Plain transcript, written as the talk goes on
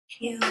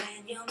You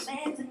and your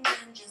mates and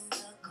then just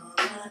took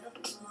over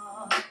the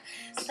floor.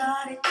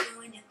 Started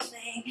doing your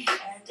thing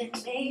and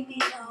it made me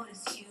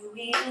notice you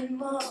even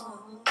more.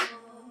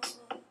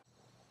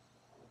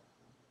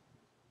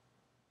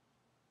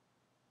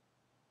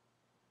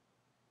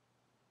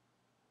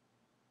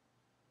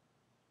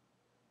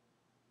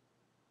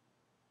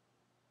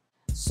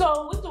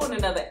 So we're doing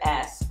another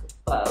Ask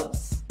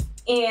Bubbz,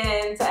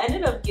 and I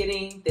ended up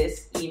getting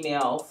this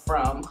email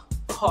from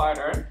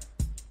Carter.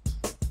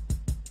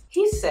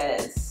 He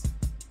says,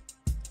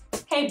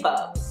 "Hey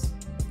Bubbz,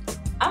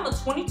 I'm a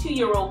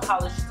 22-year-old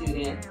college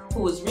student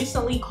who was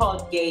recently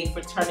called gay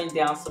for turning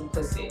down some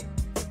pussy.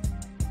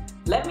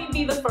 Let me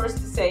be the first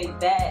to say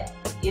that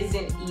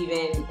isn't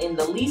even in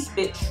the least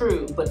bit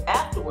true, but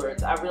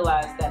afterwards I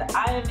realized that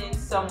I am in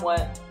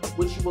somewhat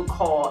what you would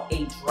call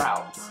a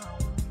drought.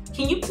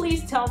 Can you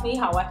please tell me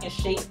how I can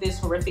shake this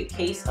horrific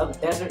case of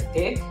desert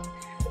dick?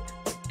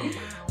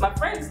 My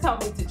friends tell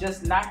me to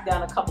just knock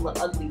down a couple of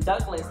ugly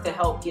ducklings to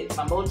help get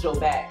my mojo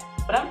back,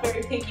 but I'm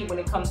very picky when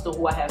it comes to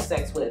who I have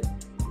sex with.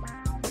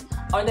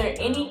 Are there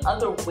any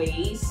other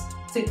ways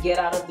to get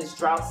out of this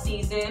drought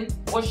season,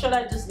 or should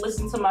I just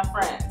listen to my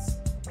friends?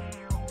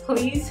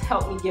 Please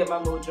help me get my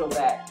mojo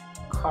back,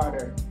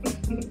 Carter."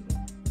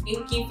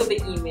 Thank you for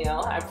the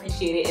email. I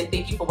appreciate it, and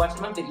thank you for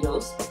watching my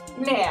videos.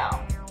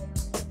 Now,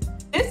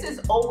 this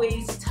is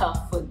always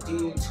tough for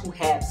dudes who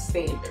have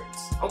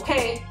standards,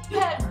 okay? You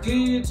have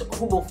dudes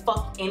who will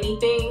fuck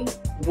anything,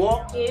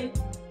 walk in,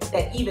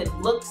 that even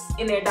looks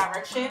in their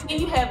direction. And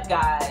you have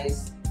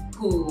guys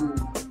who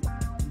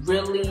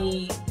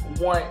really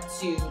want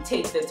to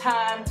take the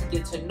time to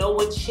get to know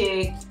a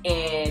chick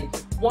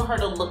and want her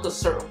to look a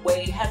certain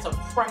way, has a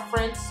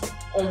preference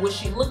on what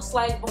she looks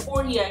like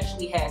before he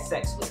actually has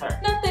sex with her.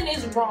 Nothing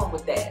is wrong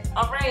with that,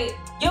 all right?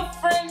 Your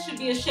friends should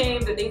be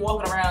ashamed that they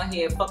walking around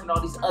here fucking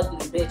all these ugly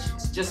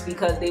bitches just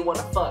because they want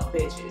to fuck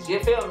bitches, you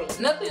feel me?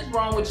 Nothing's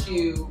wrong with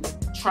you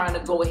trying to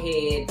go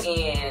ahead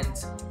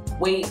and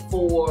wait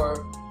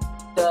for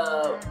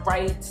the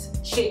right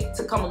chick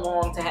to come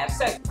along to have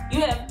sex.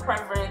 You have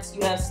preference,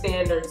 you have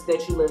standards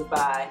that you live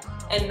by,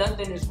 and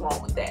nothing is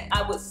wrong with that.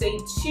 I would say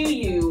to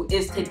you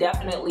is to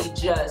definitely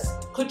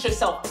just put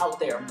yourself out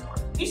there more.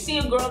 You see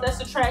a girl that's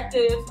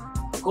attractive,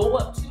 go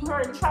up to her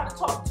and try to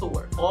talk to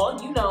her. Or,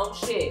 you know,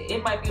 shit,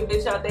 it might be a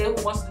bitch out there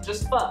who wants to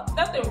just fuck.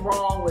 Nothing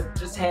wrong with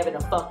just having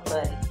a fuck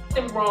buddy.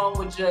 Nothing wrong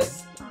with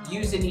just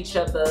using each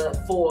other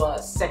for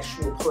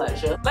sexual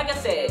pleasure. Like I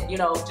said, you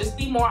know, just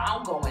be more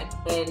outgoing.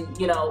 And,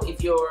 you know,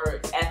 if you're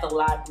at the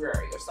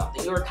library or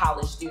something, you're a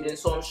college student,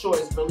 so I'm sure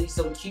it's really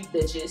some cute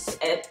bitches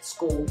at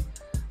school.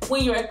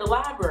 When you're at the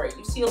library,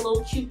 you see a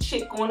little cute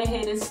chick going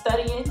ahead and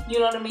studying, you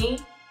know what I mean?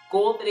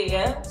 Go over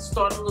there,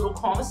 start a little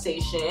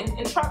conversation,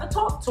 and try to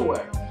talk to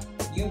her.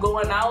 You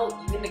going out,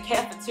 you in the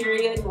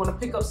cafeteria, you want to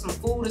pick up some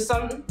food or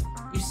something,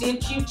 you see a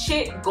cute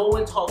chick, go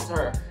and talk to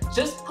her.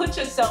 Just put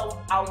yourself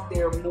out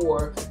there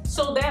more,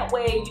 so that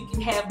way you can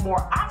have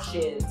more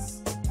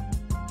options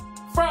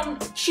from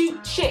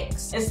cute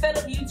chicks, instead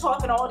of you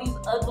talking to all these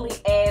ugly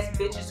ass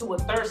bitches who are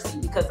thirsty.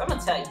 Because I'm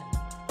gonna tell you,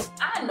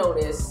 I know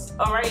this,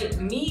 all right?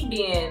 Me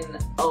being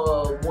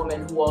a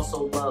woman who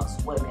also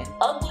loves women,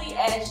 ugly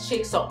ass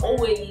chicks are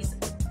always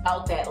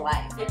out that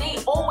life, and they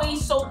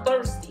always so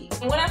thirsty.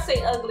 And when I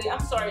say ugly,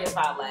 I'm sorry if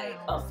I like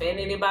offend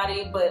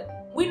anybody, but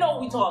we know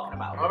what we talking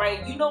about, all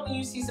right? You know when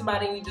you see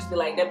somebody and you just be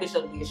like, that bitch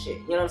ugly as shit,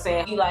 you know what I'm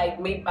saying? He like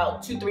maybe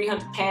about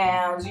 200-300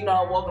 pounds, you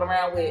know, walking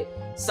around with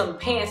some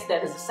pants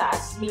that is a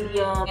size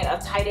medium and a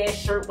tight ass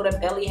shirt with a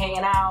belly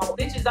hanging out.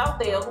 Bitches out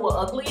there who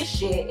are ugly as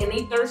shit and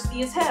they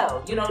thirsty as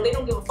hell. You know, they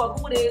don't give a fuck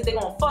who it is, they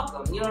gonna fuck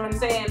them, you know what I'm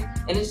saying?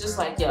 And it's just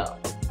like, yo,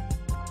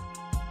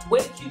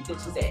 where the cute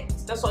bitches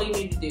at? That's all you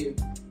need to do.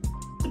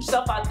 Put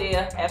yourself out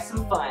there, have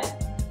some fun.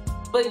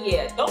 But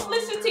yeah, don't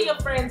listen to your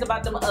friends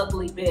about them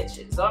ugly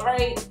bitches, all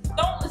right?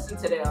 Don't listen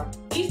to them.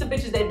 These are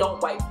bitches that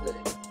don't wipe good.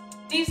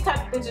 These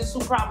type of bitches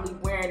who probably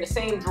wearing the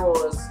same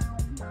drawers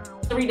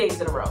 3 days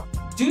in a row.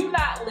 Do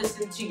not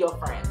listen to your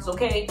friends,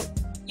 okay?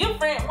 Your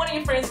friend, one of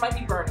your friends might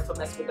be burning for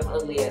messing with them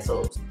ugly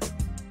assholes.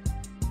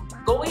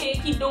 Go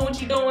ahead, keep doing what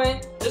you're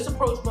doing. Just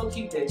approach more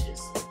cute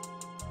bitches.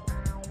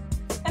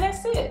 And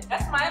that's it.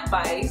 That's my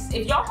advice.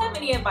 If y'all have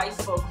any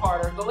advice for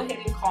Carter, go ahead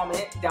and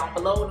comment down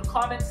below in the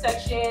comment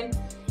section.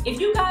 If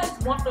you guys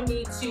want for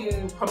me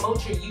to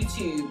promote your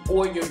YouTube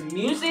or your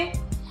music,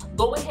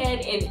 go ahead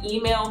and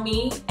email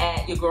me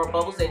at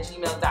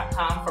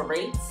yagurlbubblez@gmail.com for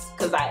rates,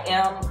 because I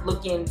am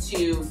looking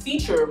to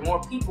feature more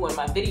people in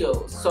my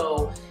videos.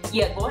 So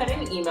yeah, go ahead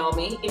and email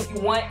me. If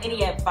you want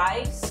any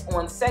advice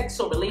on sex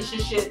or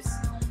relationships,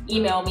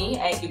 email me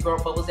at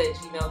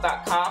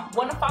yagurlbubblez@gmail.com.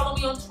 Want to follow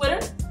me on Twitter?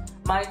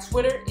 My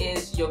Twitter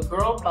is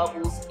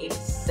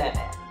yagurlbubblez87.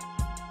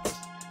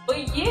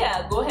 But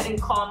yeah, go ahead and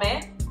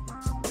comment,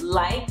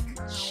 like,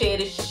 share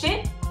the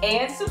shit,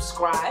 and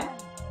subscribe.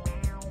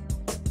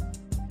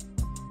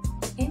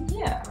 And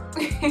yeah.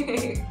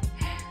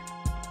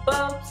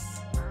 Bubbz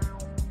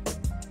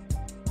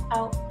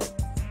out.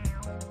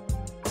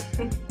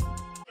 We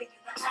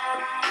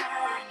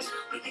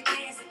can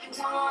dance if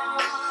you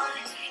want.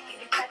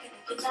 Get it crackin'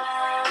 if you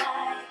time.